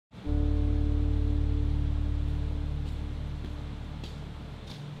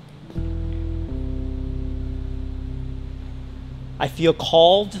I feel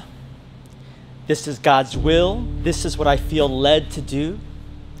called. This is God's will. This is what I feel led to do.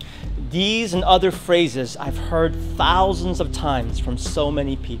 These and other phrases I've heard thousands of times from so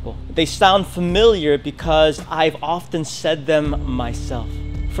many people. They sound familiar because I've often said them myself.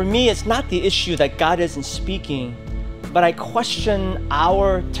 For me, it's not the issue that God isn't speaking, but I question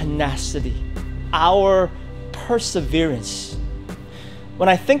our tenacity, our perseverance. When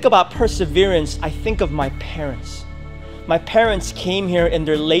I think about perseverance, I think of my parents. My parents came here in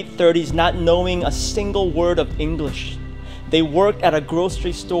their late 30s not knowing a single word of English. They worked at a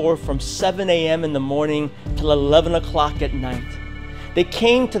grocery store from 7 a.m. in the morning till 11 o'clock at night. They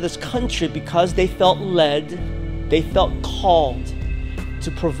came to this country because they felt led, they felt called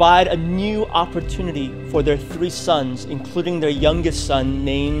to provide a new opportunity for their 3 sons, including their youngest son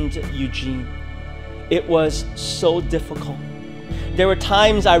named Eugene. It was so difficult. There were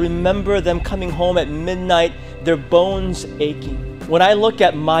times I remember them coming home at midnight, their bones aching. When I look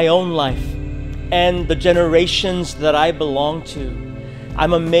at my own life and the generations that I belong to,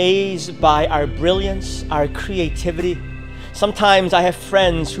 I'm amazed by our brilliance, our creativity. Sometimes I have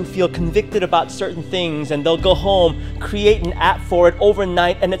friends who feel convicted about certain things and they'll go home, create an app for it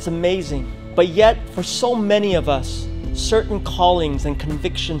overnight, and it's amazing. But yet, for so many of us, certain callings and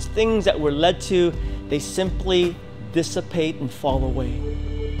convictions, things that we're led to, they simply dissipate and fall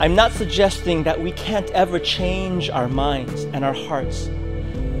away. I'm not suggesting that we can't ever change our minds and our hearts.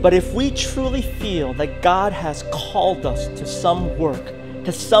 But if we truly feel that God has called us to some work,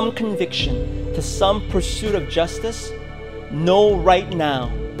 to some conviction, to some pursuit of justice, know right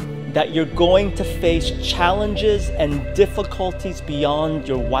now that you're going to face challenges and difficulties beyond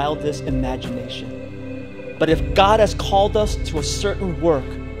your wildest imagination. But if God has called us to a certain work,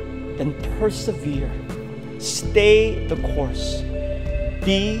 then persevere. Stay the course.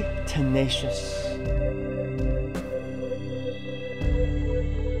 Be tenacious.